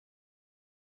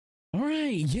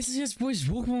Alright, yes, boys,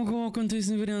 welcome to this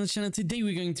new video on the channel. Today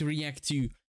we're going to react to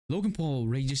Logan Paul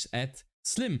rages at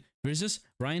Slim versus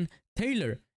Ryan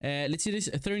Taylor. Let's see this,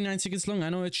 39 seconds long. I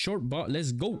know it's short, but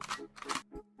let's go.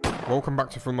 Welcome back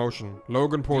to Full Motion.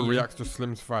 Logan Paul reacts to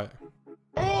Slim's fight.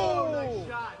 Oh!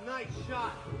 Nice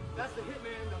shot. That's the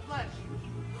hitman in the flesh.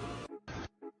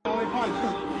 Only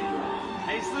punch.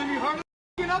 Hey, Slim, you heard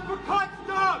the uppercuts,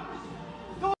 dog!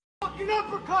 Don't fucking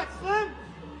uppercut, Slim!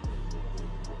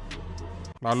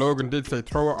 Now Logan did say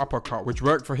throw an uppercut, which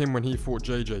worked for him when he fought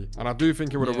JJ, and I do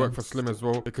think it would have worked for Slim as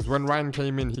well, because when Ryan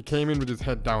came in, he came in with his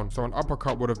head down, so an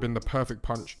uppercut would have been the perfect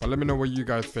punch. But let me know what you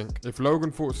guys think. If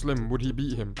Logan fought Slim, would he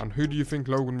beat him? And who do you think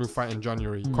Logan will fight in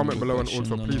January? Comment below, and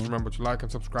also please remember to like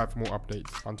and subscribe for more updates.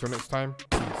 Until next time,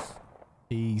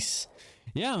 peace.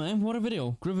 Yeah, man, what a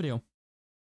video. Great video.